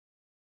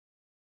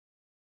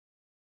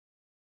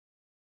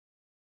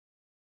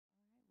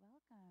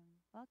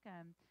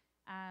Welcome.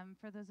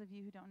 For those of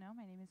you who don't know,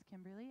 my name is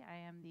Kimberly. I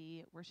am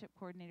the worship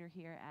coordinator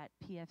here at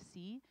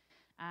PFC.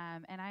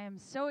 And I am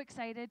so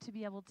excited to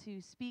be able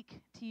to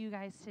speak to you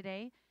guys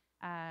today.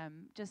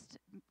 Just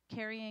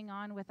carrying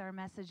on with our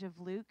message of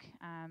Luke.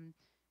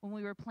 When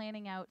we were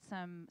planning out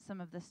some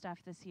of the stuff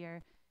this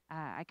year,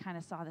 I kind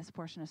of saw this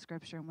portion of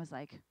scripture and was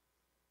like,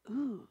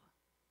 ooh,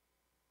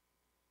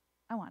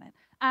 I want it.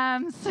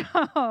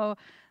 So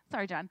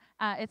sorry, John.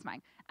 It's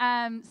mine.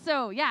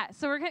 So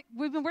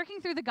we've been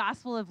working through the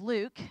Gospel of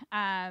Luke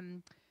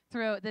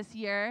throughout this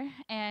year,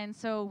 and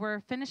so we're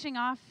finishing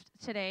off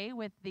today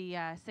with the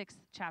 6th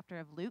chapter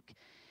of Luke.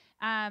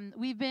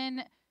 We've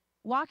been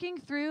walking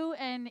through,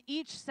 and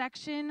each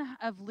section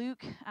of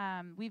Luke,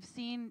 we've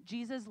seen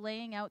Jesus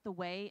laying out the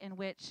way in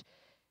which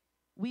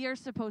we are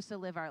supposed to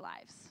live our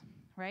lives,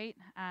 right?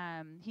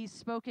 He's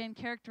spoken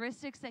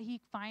characteristics that he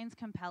finds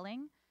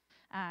compelling.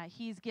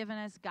 He's given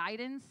us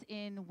guidance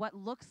in what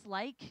looks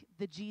like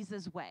the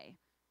Jesus way.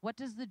 What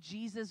does the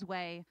Jesus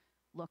way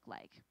look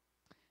like?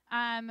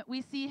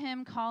 We see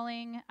him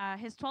calling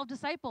his 12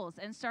 disciples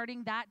and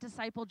starting that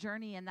disciple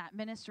journey and that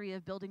ministry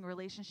of building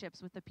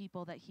relationships with the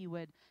people that he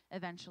would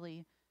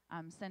eventually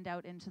send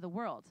out into the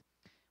world.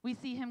 We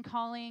see him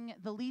calling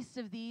the least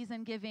of these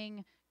and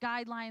giving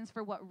guidelines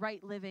for what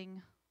right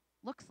living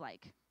looks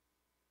like.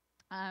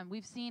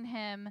 We've seen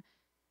him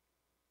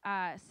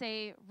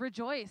say,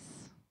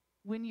 rejoice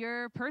when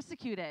you're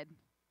persecuted.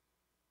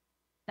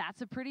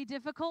 That's a pretty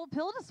difficult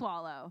pill to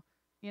swallow,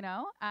 you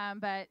know,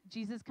 but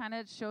Jesus kind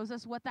of shows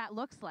us what that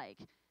looks like.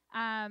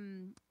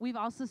 We've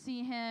also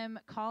seen him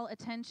call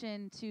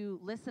attention to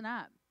listen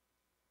up.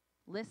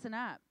 Listen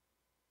up.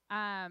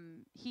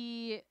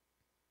 He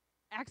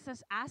asks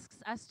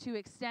us to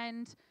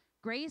extend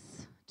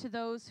grace to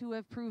those who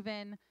have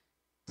proven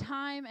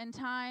time and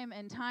time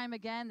and time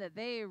again that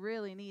they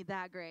really need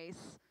that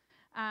grace.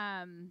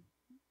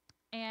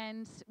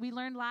 And we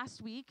learned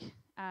last week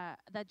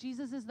that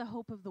Jesus is the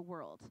hope of the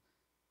world,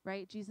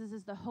 right? Jesus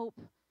is the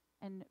hope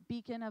and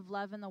beacon of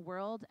love in the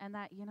world, and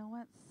that, you know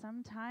what,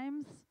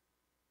 sometimes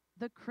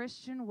the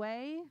Christian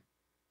way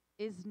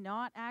is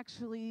not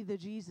actually the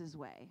Jesus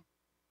way.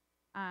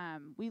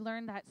 We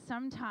learned that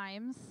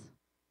sometimes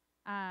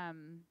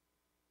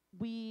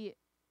we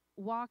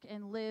walk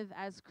and live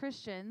as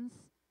Christians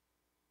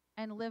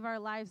and live our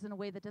lives in a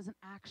way that doesn't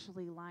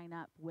actually line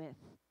up with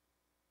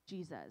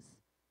Jesus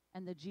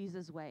and the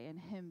Jesus way, and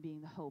him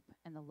being the hope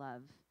and the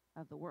love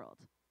of the world.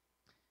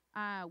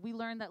 We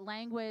learned that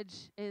language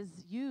is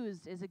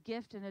used as a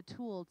gift and a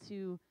tool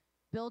to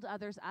build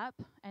others up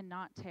and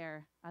not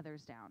tear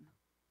others down.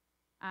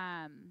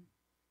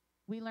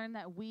 We learned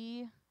that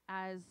we,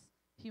 as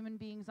human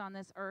beings on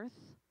this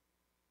earth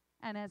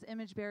and as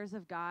image bearers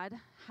of God,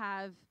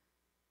 have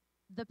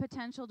the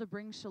potential to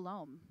bring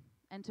shalom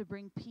and to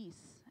bring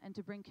peace and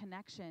to bring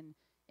connection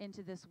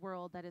into this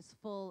world that is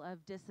full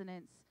of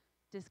dissonance,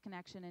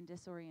 disconnection, and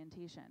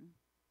disorientation.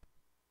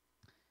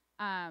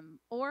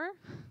 Or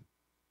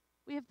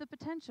we have the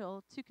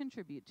potential to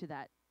contribute to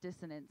that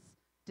dissonance,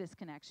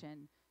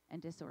 disconnection,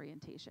 and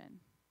disorientation.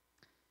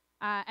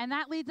 And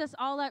that leads us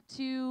all up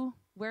to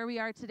where we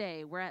are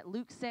today. We're at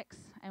Luke 6,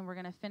 and we're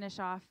going to finish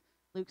off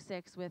Luke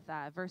 6 with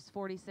verse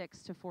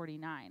 46 to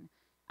 49.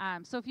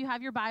 So if you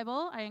have your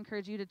Bible, I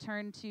encourage you to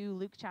turn to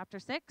Luke chapter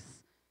 6,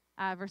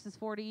 verses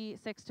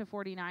 46 to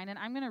 49, and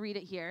I'm going to read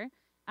it here.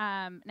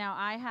 Now,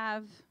 I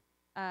have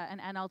an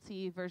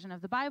NLT version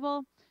of the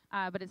Bible,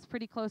 but it's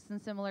pretty close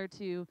and similar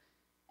to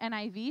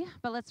NIV,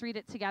 but let's read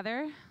it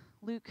together.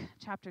 Luke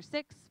chapter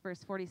 6,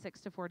 verse 46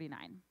 to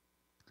 49.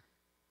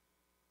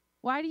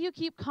 Why do you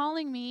keep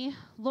calling me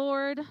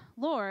Lord,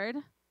 Lord,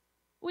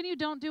 when you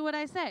don't do what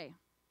I say?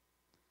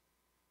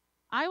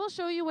 I will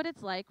show you what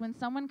it's like when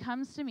someone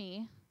comes to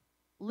me,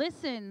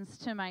 listens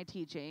to my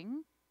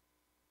teaching,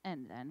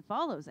 and then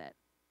follows it.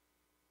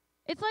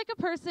 It's like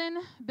a person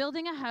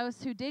building a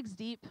house who digs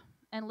deep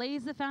and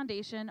lays the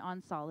foundation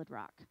on solid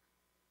rock.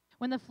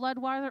 When the flood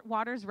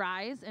waters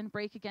rise and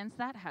break against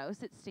that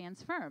house, it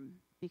stands firm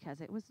because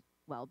it was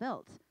well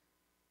built.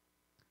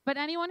 But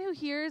anyone who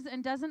hears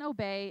and doesn't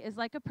obey is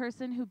like a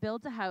person who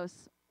builds a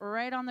house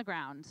right on the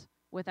ground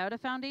without a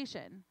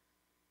foundation.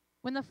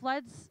 When the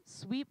floods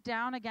sweep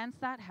down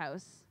against that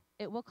house,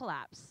 it will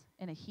collapse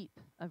in a heap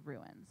of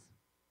ruins.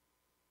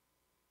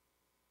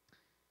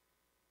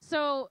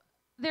 So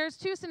there's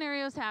two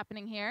scenarios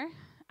happening here.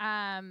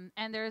 And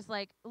there's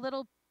like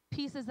little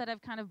pieces that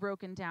I've kind of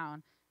broken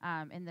down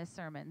in this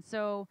sermon.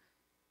 So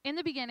in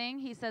the beginning,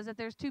 he says that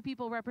there's two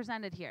people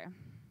represented here.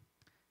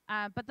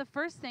 But the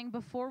first thing,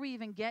 before we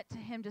even get to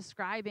him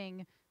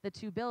describing the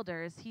two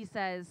builders, he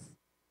says,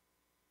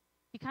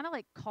 he kind of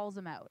like calls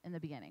them out in the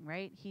beginning,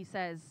 right? He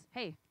says,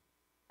 hey,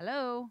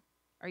 hello,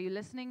 are you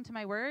listening to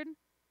my word?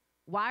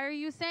 Why are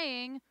you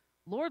saying,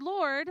 Lord,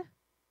 Lord,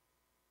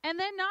 and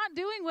then not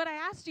doing what I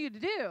asked you to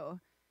do?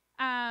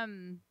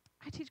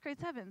 I teach grade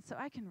 7, so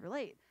I can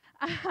relate.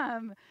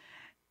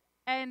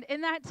 And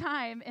in that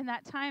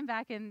time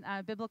back in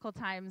biblical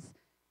times,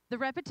 The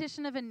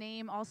repetition of a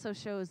name also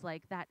shows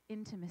like that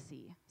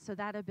intimacy. So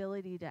that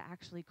ability to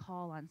actually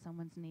call on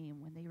someone's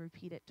name when they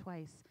repeat it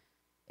twice,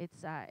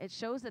 it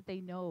shows that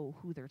they know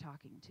who they're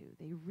talking to.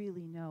 They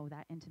really know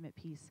that intimate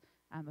piece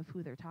of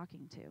who they're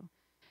talking to.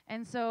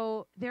 And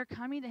so they're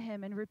coming to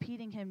him and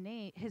repeating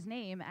his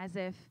name as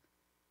if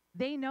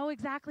they know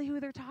exactly who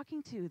they're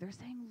talking to. They're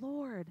saying,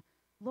 Lord,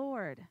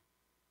 Lord,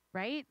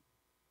 right?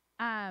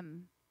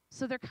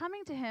 So they're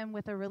coming to him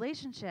with a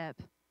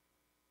relationship,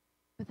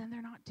 but then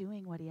they're not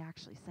doing what he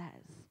actually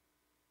says.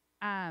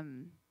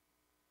 And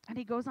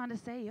he goes on to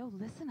say,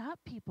 listen up,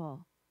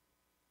 people.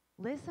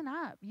 Listen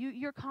up.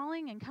 You're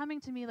calling and coming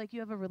to me like you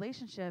have a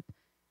relationship.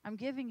 I'm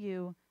giving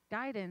you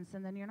guidance,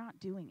 and then you're not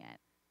doing it.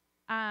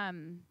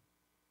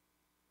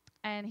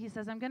 And he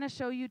says, I'm going to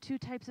show you two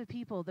types of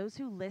people, those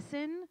who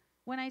listen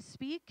when I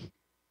speak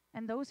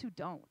and those who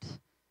don't.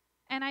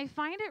 And I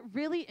find it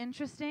really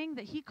interesting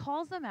that he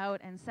calls them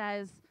out and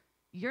says,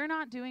 you're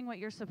not doing what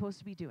you're supposed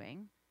to be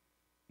doing.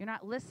 You're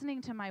not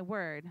listening to my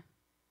word.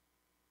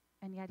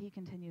 And yet he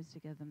continues to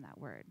give them that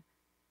word.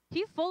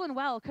 He full and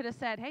well could have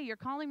said, hey, you're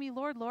calling me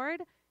Lord,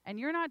 Lord, and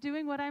you're not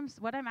doing what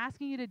I'm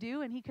asking you to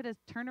do. And he could have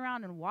turned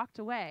around and walked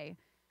away.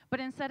 But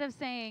instead of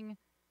saying,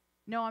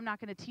 no, I'm not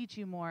going to teach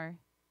you more,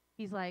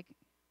 he's like,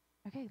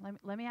 okay,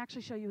 let me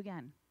actually show you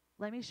again.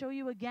 Let me show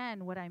you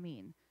again what I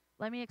mean.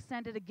 Let me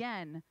extend it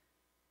again,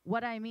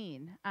 what I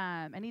mean.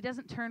 And he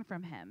doesn't turn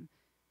from him.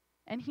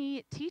 And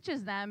he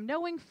teaches them,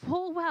 knowing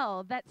full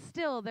well that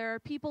still there are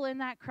people in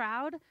that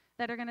crowd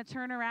that are going to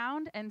turn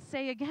around and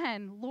say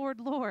again, Lord,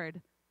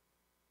 Lord,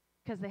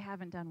 because they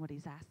haven't done what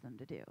he's asked them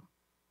to do,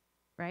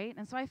 right?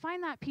 And so I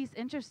find that piece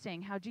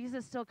interesting, how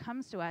Jesus still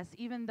comes to us,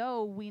 even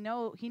though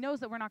he knows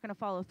that we're not going to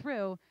follow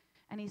through,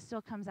 and he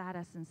still comes at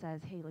us and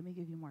says, hey, let me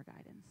give you more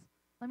guidance.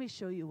 Let me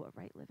show you what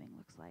right living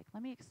looks like.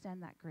 Let me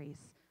extend that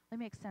grace. Let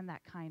me extend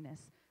that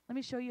kindness. Let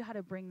me show you how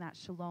to bring that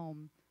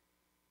shalom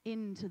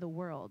into the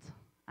world,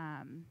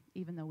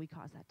 even though we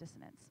cause that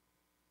dissonance.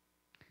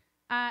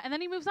 And then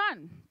he moves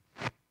on.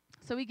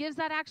 So he gives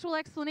that actual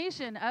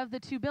explanation of the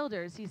two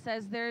builders. He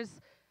says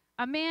there's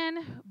a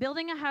man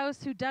building a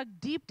house who dug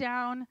deep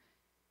down,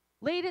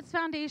 laid its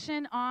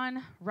foundation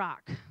on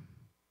rock.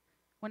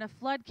 When a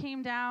flood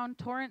came down,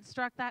 torrent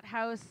struck that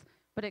house,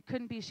 but it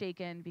couldn't be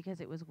shaken because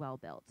it was well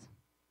built.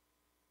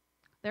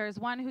 There is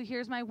one who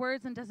hears my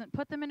words and doesn't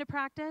put them into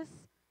practice,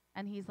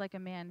 and he's like a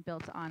man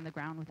built on the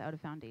ground without a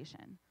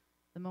foundation.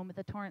 The moment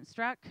the torrent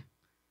struck,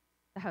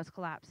 the house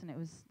collapsed,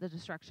 and the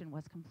destruction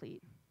was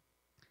complete.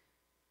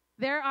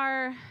 There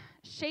are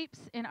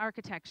shapes in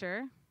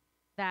architecture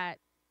that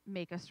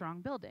make a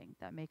strong building,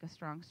 that make a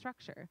strong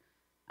structure.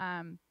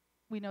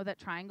 We know that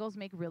triangles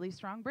make really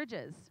strong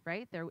bridges,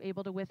 right? They're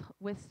able to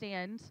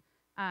withstand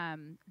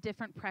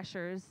different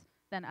pressures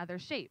than other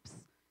shapes.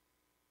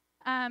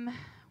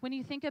 When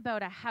you think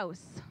about a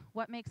house,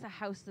 what makes a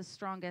house the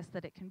strongest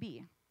that it can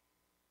be?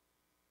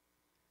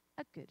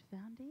 A good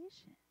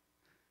foundation.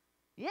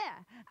 Yeah.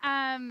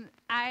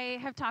 I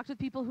have talked with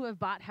people who have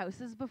bought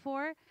houses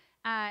before,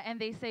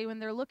 and they say when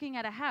they're looking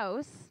at a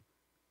house,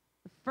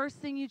 the first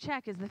thing you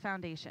check is the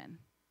foundation.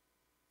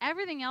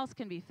 Everything else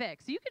can be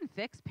fixed. You can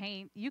fix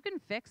paint. You can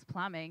fix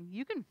plumbing.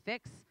 You can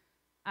fix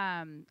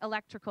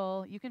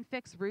electrical. You can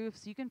fix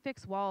roofs. You can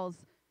fix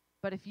walls.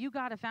 But if you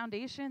got a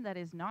foundation that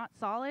is not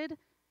solid,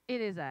 it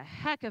is a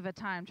heck of a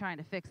time trying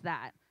to fix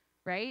that,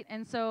 right?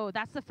 And so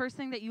that's the first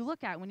thing that you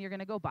look at when you're going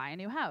to go buy a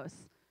new house.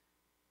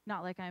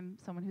 Not like I'm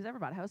someone who's ever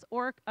bought a house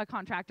or a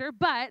contractor,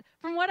 but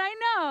from what I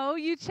know,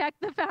 you check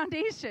the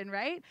foundation,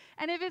 right?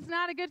 And if it's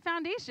not a good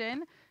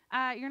foundation,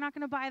 you're not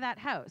going to buy that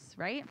house,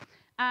 right?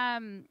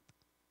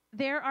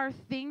 There are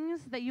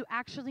things that you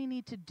actually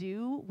need to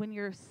do when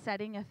you're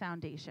setting a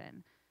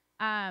foundation.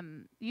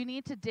 You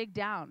need to dig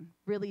down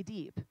really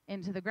deep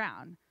into the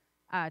ground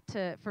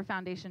for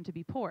foundation to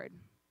be poured.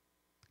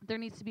 There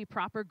needs to be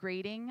proper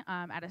grading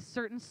at a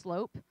certain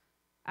slope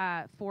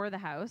for the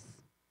house.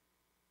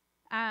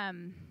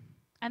 And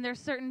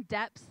there's certain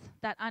depths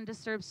that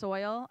undisturbed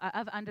soil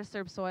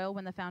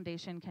when the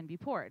foundation can be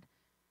poured.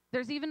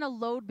 There's even a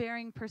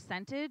load-bearing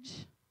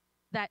percentage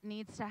that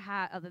needs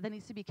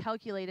to be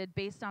calculated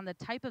based on the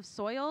type of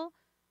soil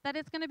that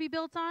it's going to be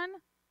built on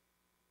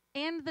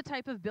and the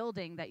type of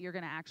building that you're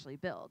going to actually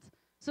build.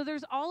 So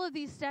there's all of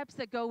these steps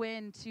that go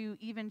into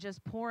even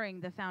just pouring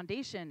the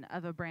foundation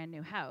of a brand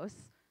new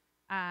house.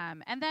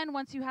 And then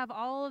once you have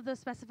all of the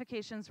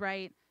specifications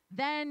right,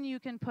 then you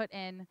can put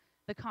in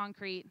the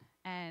concrete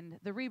and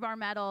the rebar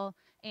metal,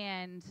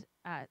 and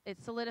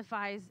it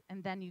solidifies,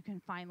 and then you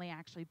can finally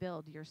actually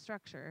build your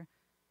structure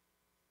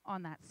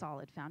on that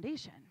solid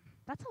foundation.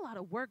 That's a lot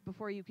of work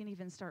before you can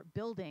even start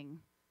building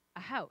a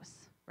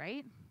house,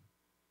 right?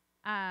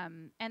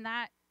 And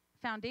that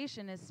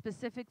foundation is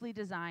specifically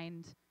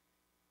designed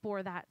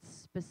for that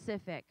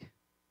specific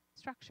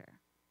structure.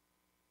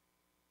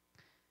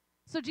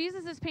 So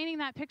Jesus is painting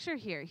that picture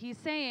here. He's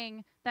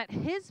saying that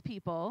his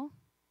people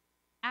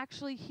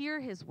actually hear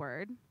his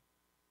word,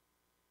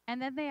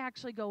 and then they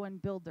actually go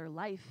and build their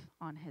life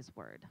on his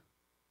word.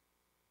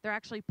 They're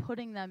actually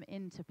putting them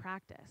into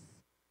practice.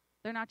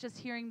 They're not just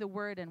hearing the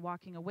word and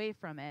walking away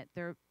from it.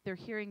 They're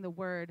hearing the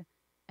word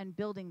and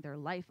building their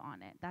life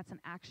on it. That's an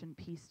action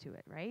piece to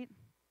it, right?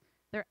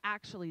 They're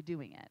actually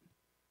doing it.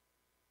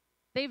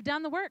 They've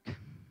done the work.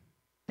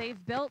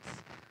 They've built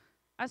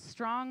a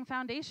strong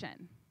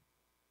foundation.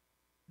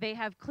 They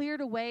have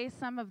cleared away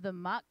some of the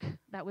muck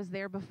that was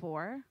there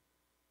before.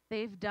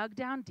 They've dug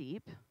down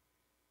deep.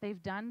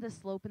 They've done the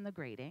slope and the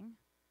grading.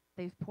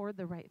 They've poured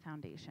the right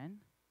foundation.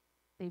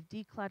 They've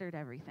decluttered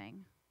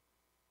everything.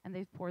 And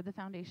they've poured the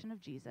foundation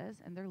of Jesus,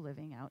 and they're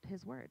living out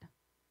his word.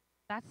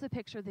 That's the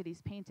picture that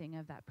he's painting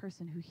of that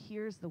person who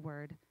hears the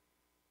word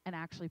and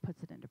actually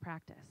puts it into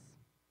practice.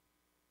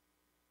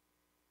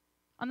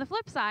 On the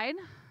flip side,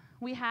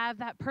 we have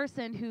that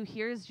person who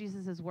hears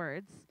Jesus'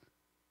 words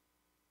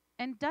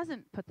and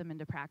doesn't put them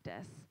into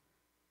practice.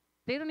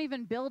 They don't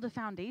even build a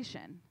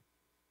foundation.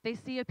 They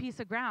see a piece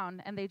of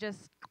ground and they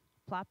just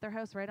plop their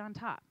house right on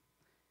top.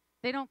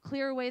 They don't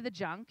clear away the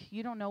junk.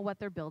 You don't know what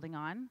they're building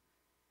on.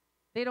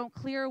 They don't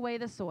clear away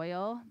the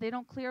soil. They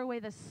don't clear away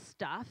the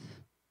stuff.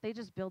 They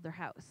just build their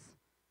house.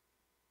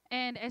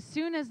 And as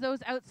soon as those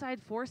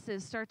outside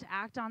forces start to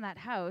act on that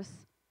house,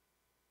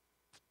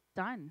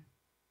 done,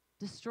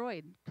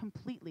 destroyed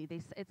completely.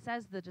 It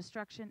says the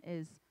destruction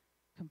is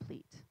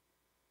complete.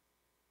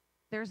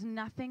 There's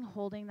nothing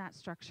holding that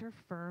structure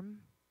firm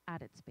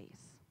at its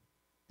base.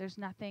 There's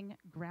nothing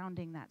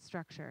grounding that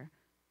structure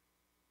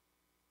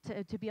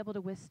to be able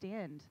to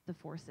withstand the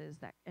forces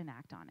that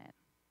enact on it.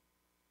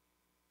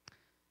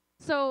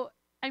 So,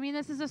 I mean,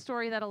 this is a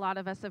story that a lot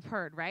of us have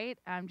heard, right?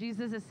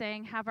 Jesus is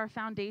saying, have our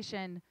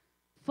foundation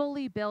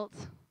fully built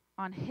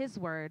on his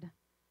word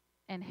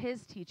and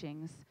his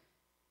teachings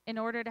in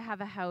order to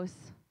have a house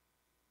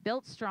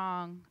built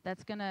strong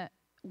that's going to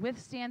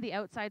withstand the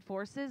outside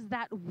forces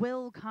that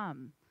will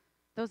come.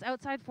 Those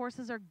outside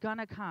forces are going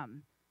to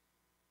come.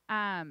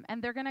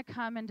 And they're going to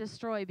come and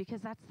destroy, because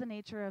that's the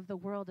nature of the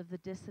world, of the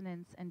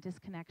dissonance and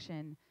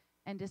disconnection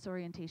and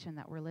disorientation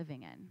that we're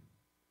living in.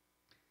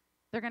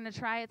 They're going to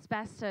try its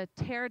best to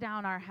tear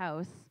down our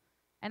house.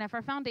 And if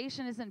our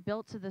foundation isn't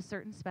built to the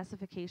certain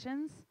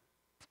specifications,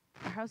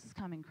 our house is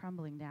coming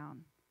crumbling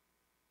down.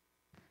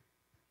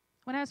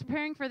 When I was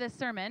preparing for this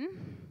sermon,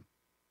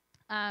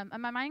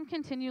 my mind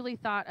continually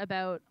thought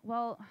about,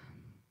 well,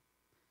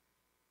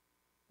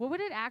 what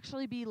would it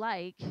actually be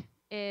like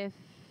if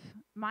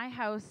my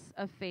house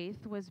of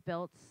faith was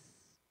built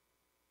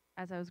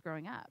as I was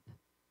growing up?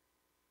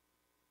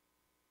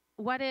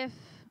 What if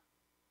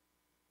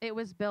it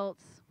was built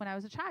when I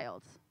was a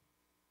child?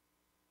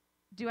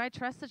 Do I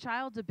trust a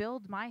child to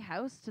build my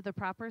house to the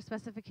proper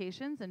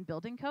specifications and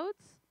building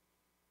codes?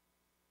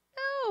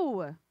 No.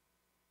 No.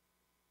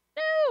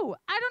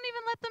 I don't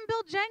even let them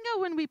build Jenga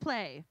when we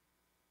play,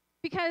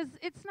 because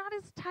it's not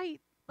as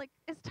tight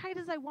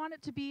as I want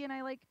it to be, and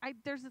I'm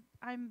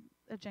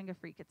a Jenga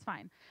freak. It's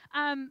fine.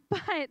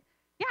 But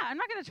yeah, I'm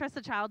not going to trust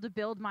a child to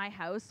build my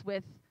house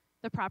with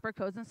the proper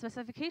codes and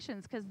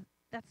specifications, because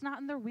that's not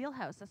in their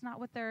wheelhouse. That's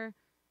not their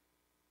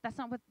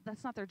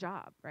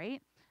job,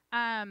 right?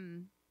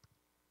 And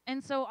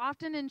so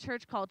often in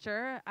church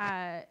culture,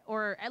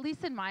 or at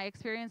least in my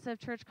experience of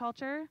church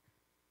culture,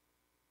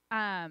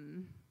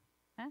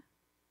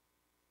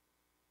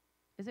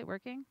 is it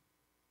working?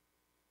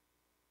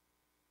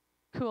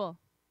 Cool.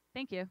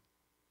 Thank you.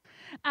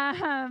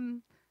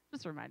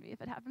 Just remind me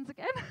if it happens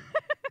again.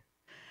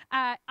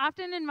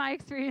 Often in my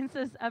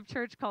experiences of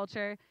church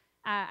culture,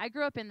 I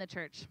grew up in the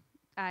church.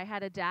 I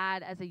had a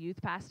dad as a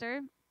youth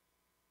pastor.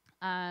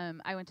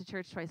 I went to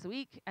church twice a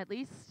week, at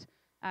least.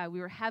 We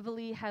were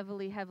heavily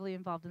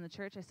involved in the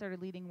church. I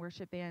started leading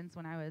worship bands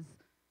when I was,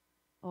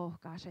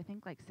 I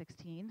think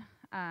 16.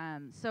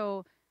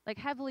 So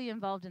heavily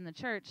involved in the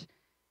church.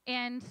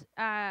 And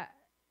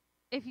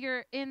if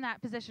you're in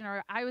that position,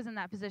 or I was in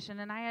that position,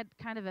 and I had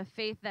kind of a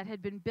faith that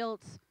had been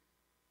built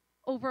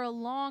over a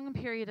long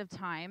period of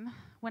time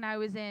when I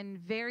was in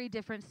very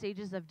different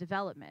stages of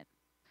development.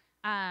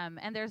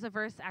 And there's a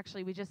verse,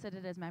 actually, we just did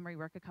it as memory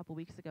work a couple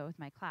weeks ago with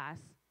my class.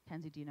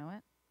 Kenzie, do you know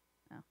it?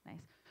 Oh,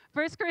 nice.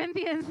 1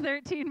 Corinthians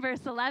 13,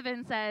 verse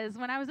 11 says,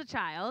 when I was a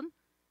child,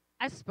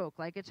 I spoke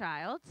like a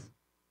child,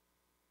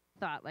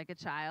 thought like a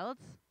child,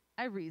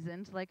 I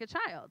reasoned like a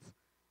child.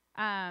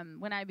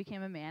 When I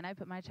became a man, I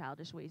put my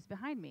childish ways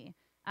behind me.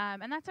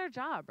 And that's our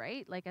job,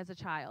 right? As a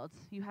child,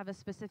 you have a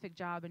specific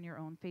job in your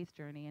own faith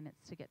journey, and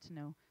it's to get to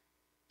know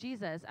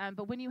Jesus.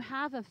 But when you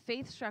have a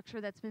faith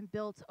structure that's been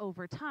built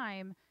over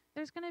time,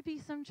 there's going to be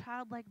some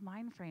childlike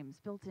mind frames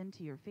built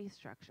into your faith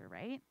structure,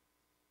 right?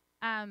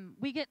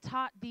 We get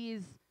taught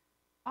these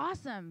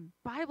awesome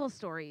Bible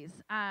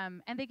stories,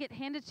 and they get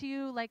handed to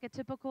you like a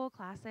typical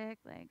classic,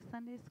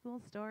 Sunday school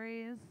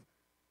stories.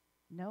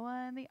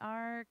 Noah and the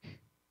ark,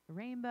 the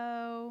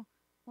rainbow,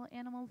 little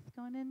animals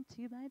going in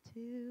 2 by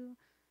 2.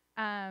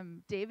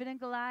 David and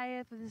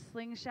Goliath with his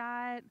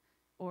slingshot,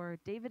 or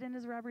David and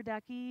his rubber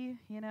ducky,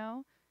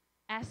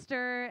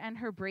 Esther and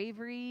her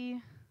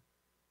bravery,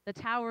 the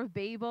Tower of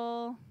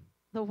Babel,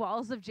 the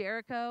walls of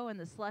Jericho and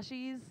the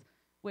slushies,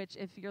 which,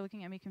 if you're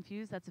looking at me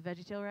confused, that's a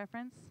VeggieTale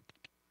reference.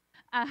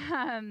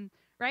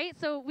 right?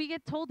 So we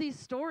get told these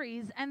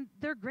stories, and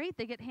they're great.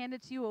 They get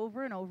handed to you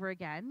over and over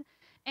again,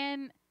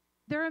 and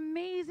they're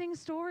amazing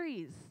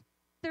stories.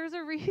 There's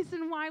a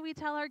reason why we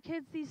tell our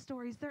kids these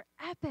stories. They're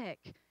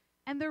epic,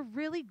 and they're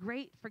really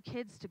great for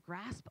kids to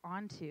grasp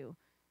onto.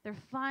 They're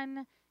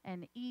fun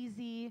and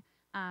easy,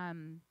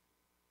 and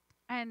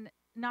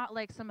not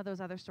like some of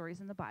those other stories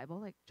in the Bible,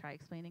 like try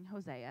explaining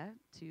Hosea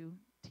to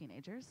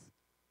teenagers.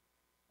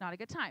 Not a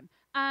good time.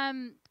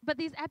 But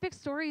these epic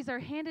stories are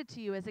handed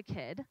to you as a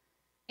kid,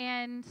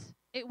 and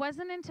it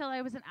wasn't until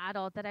I was an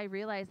adult that I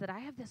realized that I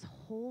have this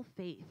whole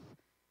faith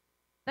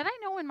that I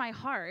know in my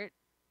heart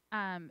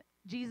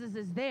Jesus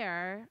is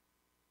there,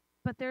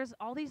 but there's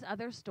all these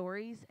other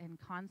stories and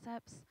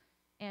concepts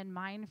and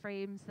mind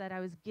frames that I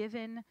was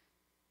given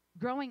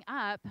growing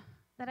up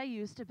that I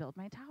used to build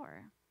my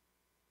tower.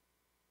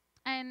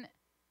 And,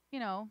 you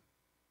know,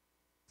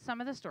 some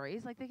of the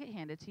stories, like, they get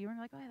handed to you, and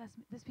you're like, oh, yeah,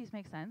 this piece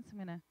makes sense.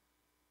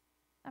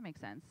 That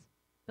makes sense.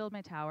 Build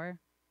my tower.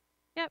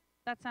 Yep,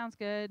 that sounds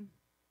good.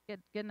 Get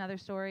another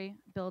story,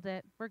 build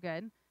it, we're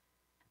good.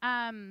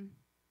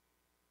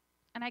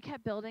 And I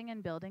kept building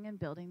and building and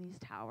building this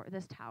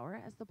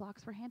tower as the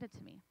blocks were handed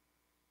to me.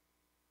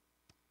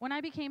 When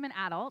I became an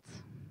adult,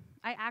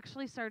 I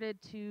actually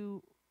started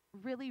to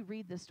really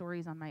read the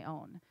stories on my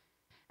own.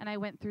 And I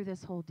went through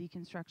this whole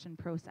deconstruction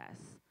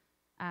process.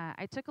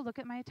 I took a look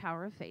at my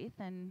tower of faith,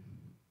 and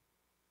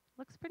it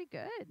looks pretty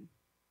good.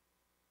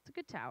 It's a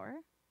good tower.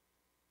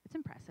 It's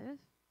impressive.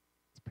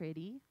 It's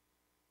pretty.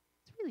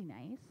 It's really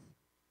nice.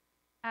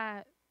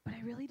 But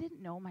I really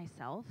didn't know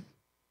myself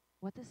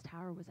what this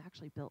tower was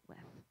actually built with,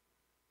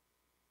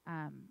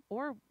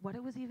 or what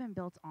it was even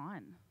built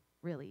on,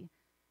 really.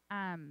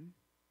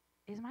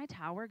 Is my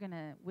tower going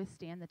to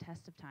withstand the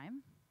test of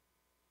time?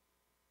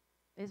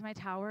 Is my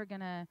tower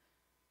going to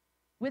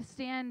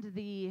withstand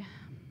the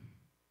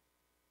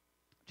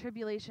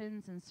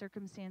tribulations and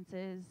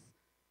circumstances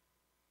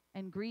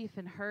and grief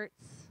and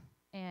hurts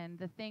and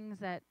the things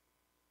that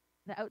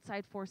the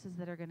outside forces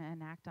that are going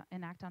to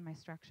enact on my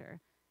structure?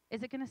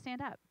 Is it going to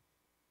stand up?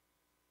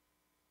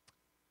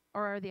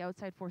 Or are the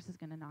outside forces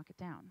going to knock it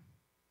down?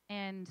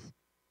 And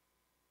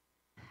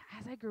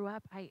as I grew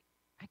up, I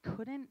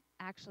couldn't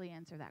actually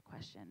answer that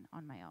question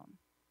on my own.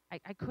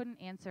 I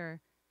couldn't answer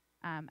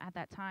at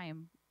that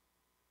time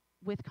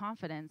with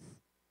confidence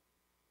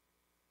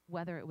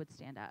whether it would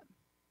stand up.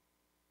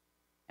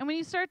 And when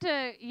you start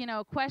to,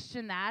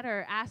 question that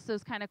or ask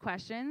those kind of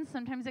questions,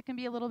 sometimes it can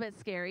be a little bit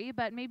scary,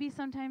 but maybe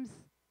sometimes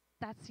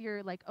that's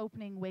your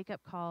opening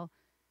wake-up call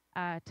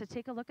to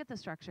take a look at the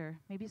structure.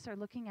 Maybe start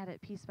looking at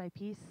it piece by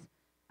piece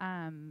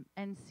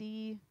and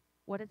see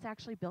what it's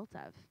actually built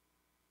of.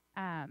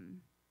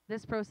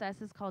 This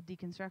process is called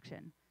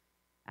deconstruction.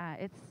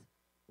 It's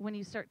when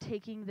you start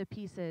taking the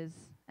pieces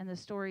and the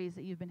stories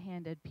that you've been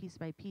handed piece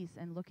by piece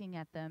and looking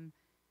at them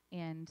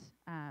and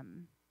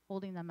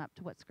holding them up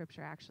to what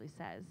Scripture actually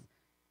says.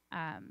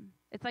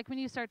 It's like when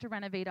you start to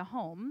renovate a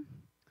home,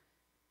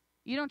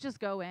 you don't just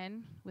go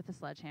in with a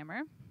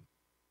sledgehammer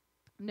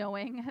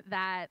knowing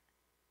that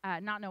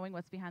not knowing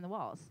what's behind the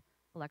walls,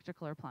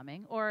 electrical or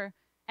plumbing, or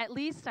at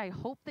least I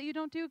hope that you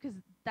don't do, because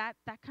that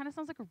kind of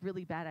sounds like a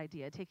really bad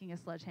idea, taking a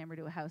sledgehammer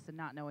to a house and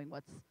not knowing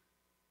what's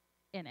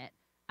in it.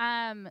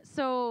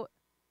 So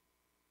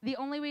the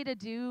only way to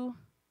do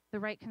the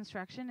right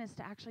construction is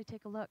to actually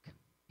take a look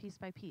piece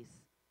by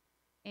piece.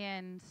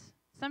 And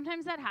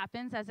sometimes that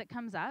happens as it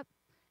comes up,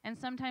 and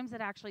sometimes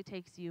it actually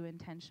takes you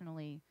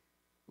intentionally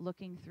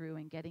looking through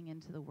and getting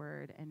into the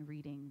Word and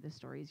reading the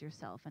stories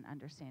yourself and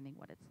understanding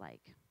what it's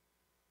like.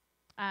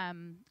 I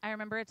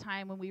remember a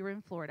time when we were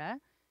in Florida.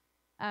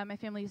 My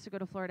family used to go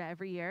to Florida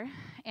every year.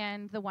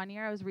 And the one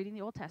year I was reading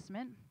the Old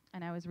Testament,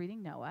 and I was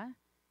reading Noah.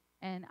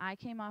 And I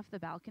came off the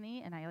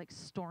balcony, and I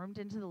stormed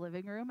into the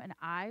living room, and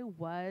I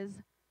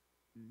was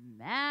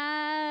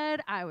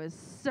mad. I was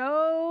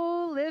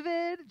so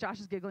livid. Josh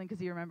is giggling because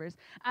he remembers.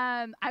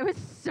 I was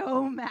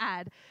so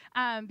mad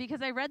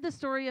because I read the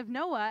story of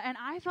Noah, and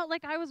I felt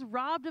like I was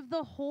robbed of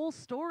the whole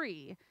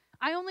story.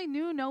 I only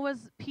knew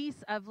Noah's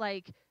piece of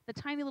the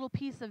tiny little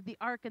piece of the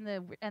ark and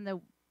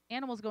the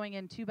animals going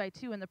in 2 by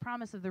 2 and the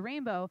promise of the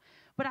rainbow,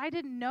 but I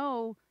didn't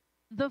know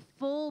the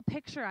full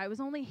picture. I was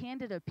only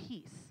handed a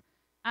piece.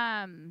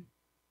 And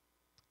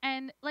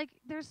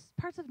there's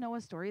parts of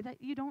Noah's story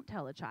that you don't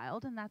tell a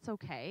child, and that's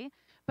okay.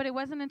 But it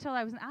wasn't until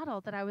I was an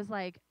adult that I was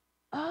like,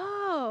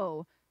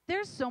 oh,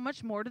 there's so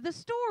much more to the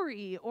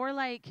story. Or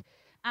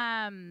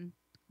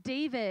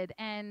David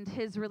and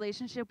his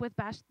relationship with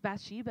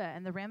Bathsheba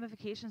and the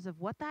ramifications of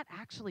what that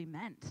actually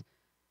meant.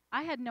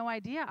 I had no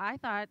idea. I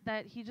thought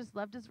that he just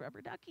loved his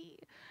rubber ducky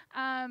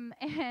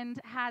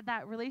and had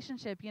that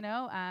relationship,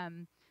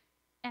 and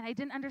I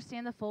didn't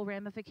understand the full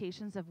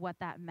ramifications of what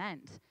that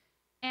meant.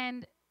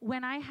 And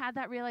when I had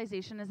that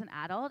realization as an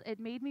adult, it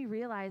made me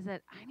realize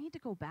that I need to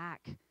go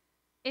back.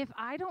 If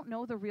I don't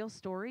know the real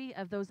story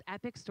of those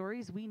epic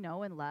stories we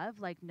know and love,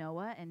 like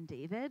Noah and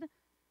David,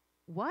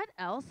 what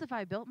else have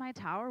I built my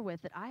tower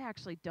with that I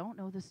actually don't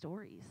know the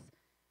stories?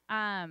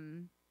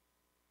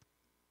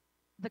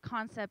 the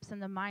concepts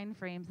and the mind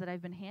frames that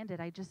I've been handed.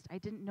 I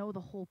didn't know the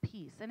whole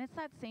piece. And it's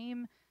that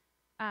same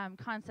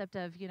concept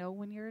of,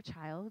 when you're a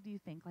child, you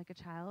think like a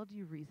child,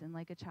 you reason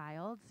like a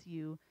child,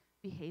 you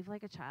behave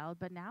like a child.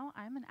 But now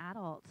I'm an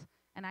adult,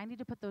 and I need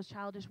to put those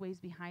childish ways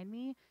behind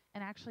me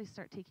and actually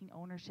start taking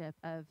ownership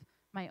of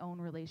my own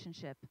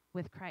relationship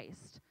with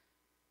Christ.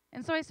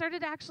 And so I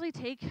started to actually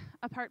take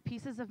apart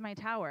pieces of my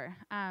tower,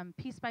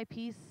 piece by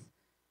piece,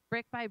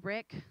 brick by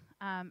brick,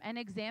 and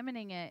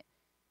examining it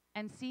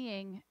and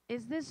seeing,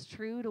 is this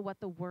true to what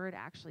the Word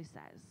actually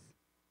says?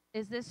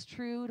 Is this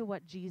true to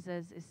what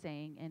Jesus is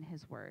saying in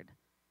his Word?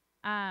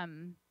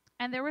 And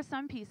there were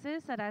some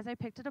pieces that as I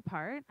picked it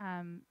apart,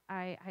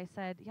 I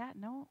said, yeah,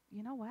 no,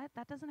 you know what?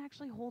 That doesn't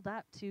actually hold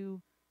up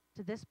to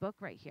this book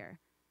right here.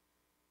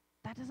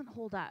 That doesn't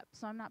hold up,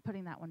 so I'm not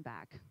putting that one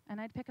back. And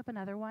I'd pick up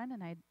another one,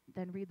 and I'd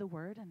then read the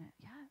Word, and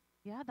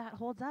yeah, that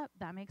holds up.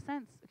 That makes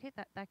sense. Okay,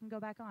 that can go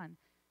back on.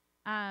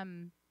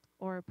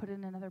 Or put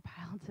in another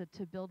pile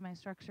to build my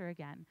structure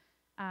again.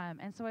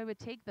 And so I would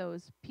take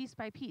those piece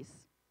by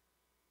piece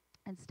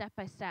and step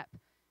by step.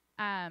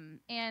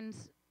 And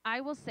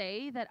I will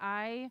say that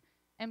I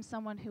am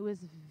someone who is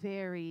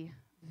very,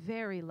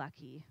 very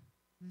lucky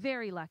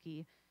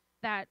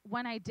that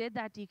when I did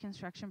that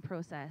deconstruction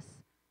process,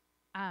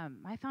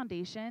 my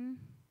foundation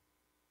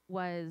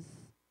was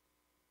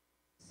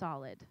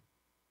solid,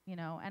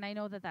 and I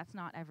know that that's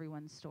not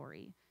everyone's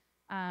story.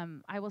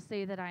 I will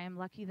say that I am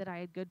lucky that I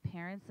had good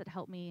parents that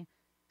helped me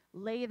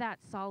lay that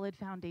solid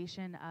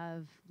foundation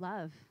of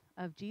love,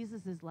 of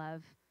Jesus's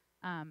love,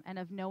 and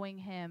of knowing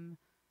him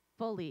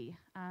fully.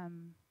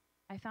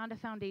 I found a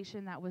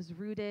foundation that was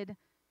rooted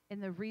in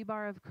the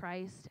rebar of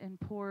Christ and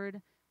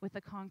poured with the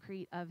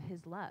concrete of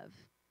his love.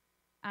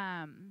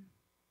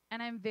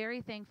 And I'm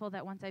very thankful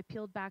that once I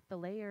peeled back the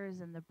layers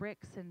and the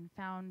bricks and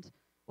found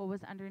what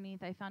was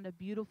underneath, I found a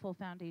beautiful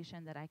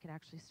foundation that I could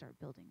actually start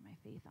building my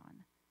faith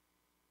on.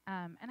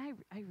 And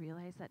I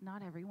realize that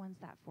not everyone's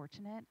that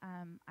fortunate.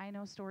 I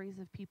know stories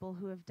of people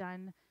who have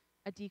done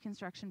a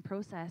deconstruction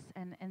process,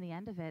 and in the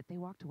end of it, they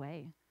walked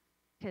away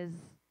because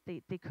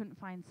they couldn't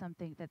find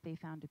something that they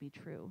found to be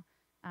true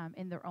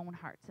in their own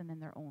hearts and in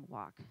their own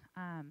walk.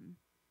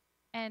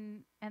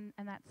 And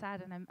that's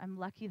sad, and I'm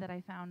lucky that I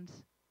found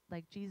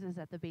like Jesus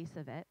at the base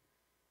of it.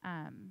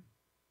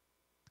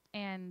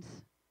 And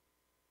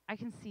I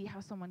can see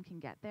how someone can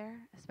get there,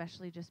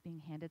 especially just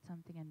being handed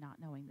something and not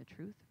knowing the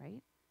truth,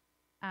 right?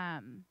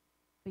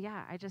 But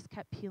yeah, I just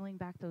kept peeling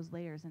back those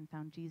layers and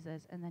found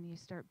Jesus, and then you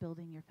start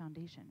building your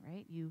foundation,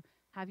 right? You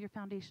have your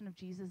foundation of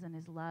Jesus and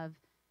his love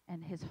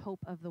and his hope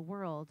of the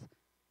world,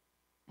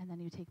 and then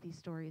you take these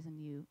stories and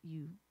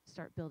you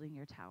start building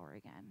your tower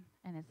again.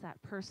 And it's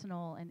that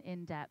personal and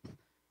in-depth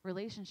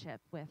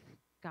relationship with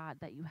God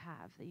that you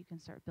have that you can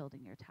start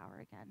building your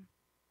tower again.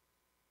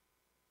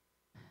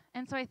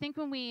 And so I think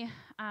when we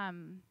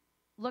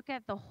look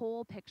at the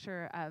whole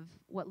picture of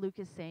what Luke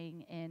is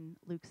saying in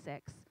Luke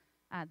 6,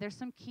 there's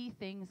some key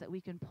things that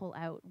we can pull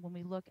out when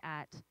we look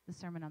at the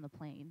Sermon on the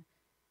Plain,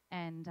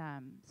 and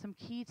some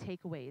key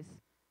takeaways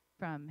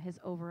from his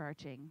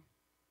overarching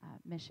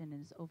mission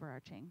and his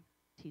overarching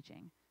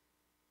teaching.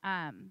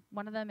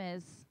 One of them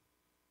is,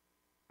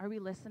 are we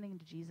listening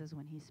to Jesus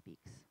when he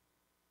speaks?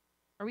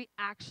 Are we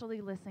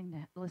actually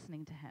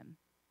listening to him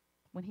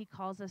when he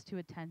calls us to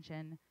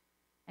attention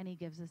and he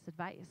gives us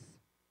advice?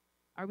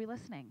 Are we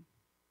listening?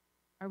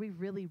 Are we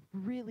really,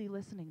 really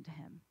listening to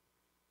him?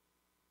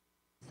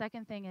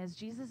 Second thing is,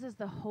 Jesus is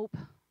the hope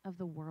of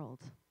the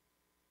world.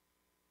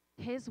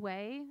 His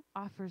way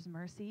offers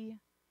mercy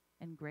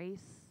and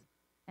grace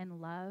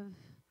and love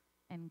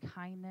and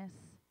kindness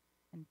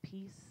and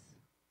peace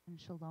and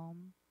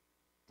shalom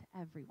to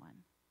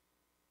everyone.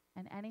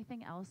 And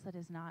anything else that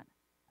is not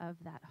of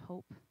that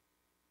hope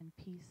and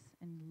peace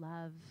and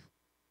love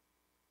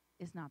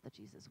is not the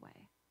Jesus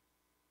way.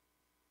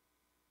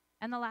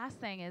 And the last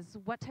thing is,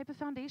 what type of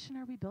foundation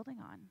are we building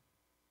on?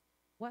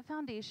 What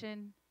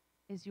foundation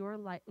is your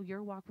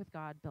walk with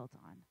God built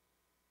on?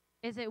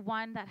 Is it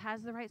one that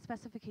has the right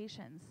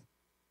specifications?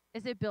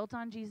 Is it built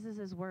on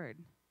Jesus' word?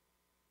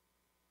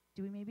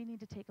 Do we maybe need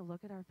to take a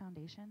look at our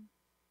foundation?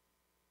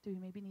 Do we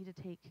maybe need to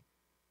take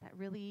that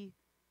really,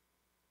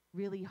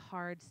 really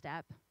hard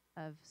step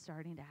of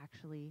starting to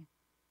actually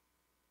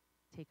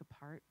take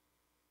apart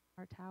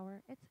our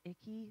tower? It's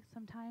icky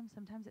sometimes.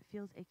 Sometimes it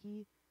feels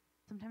icky.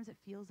 Sometimes it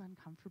feels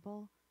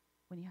uncomfortable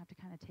when you have to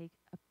kind of take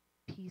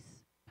a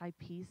piece by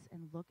piece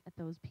and look at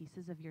those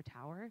pieces of your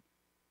tower.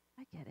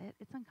 I get it.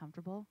 It's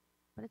uncomfortable,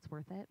 but it's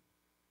worth it.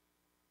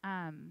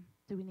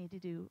 Do we need to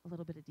do a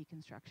little bit of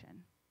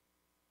deconstruction?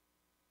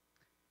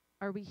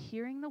 Are we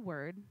hearing the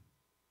word,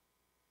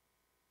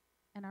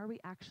 and are we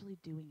actually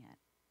doing it?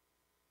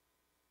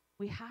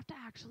 We have to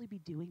actually be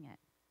doing it.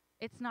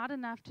 It's not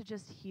enough to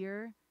just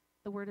hear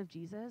the word of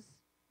Jesus.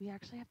 We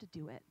actually have to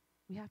do it.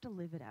 We have to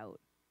live it out.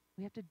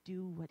 We have to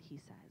do what he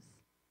says.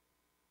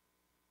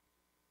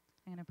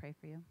 I'm going to pray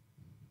for you.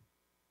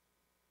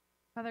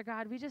 Father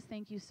God, we just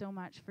thank you so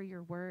much for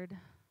your word.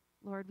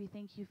 Lord, we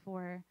thank you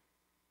for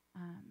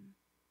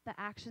the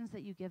actions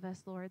that you give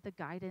us, Lord, the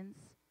guidance,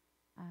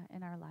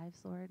 in our lives,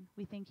 Lord.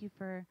 We thank you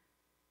for,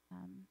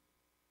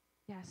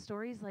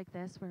 stories like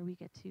this where we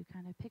get to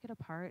kind of pick it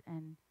apart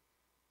and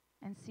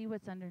see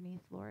what's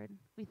underneath, Lord.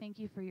 We thank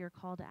you for your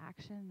call to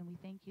action, and we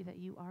thank you that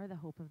you are the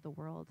hope of the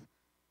world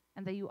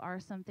and that you are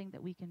something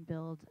that we can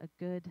build a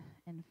good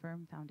and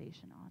firm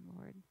foundation on,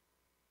 Lord.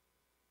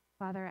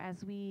 Father,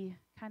 as we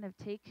kind of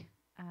take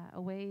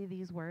away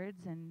these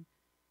words and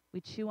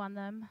we chew on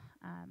them,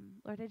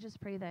 Lord, I just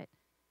pray that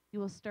you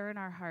will stir in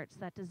our hearts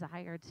that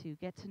desire to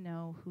get to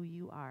know who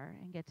you are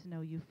and get to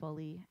know you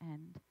fully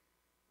and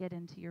get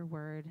into your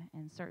word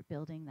and start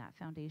building that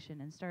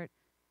foundation and start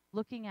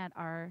looking at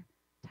our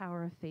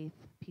tower of faith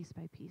piece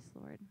by piece,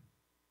 Lord.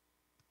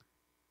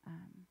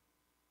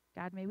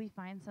 God, may we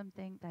find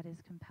something that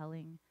is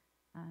compelling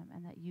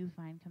and that you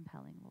find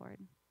compelling, Lord.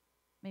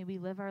 May we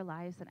live our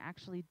lives and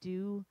actually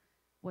do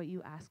what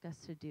you ask us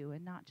to do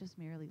and not just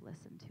merely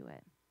listen to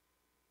it.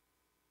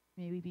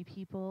 May we be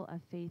people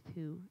of faith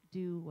who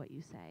do what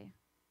you say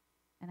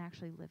and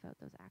actually live out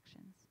those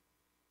actions.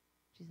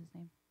 In Jesus'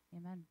 name,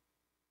 amen.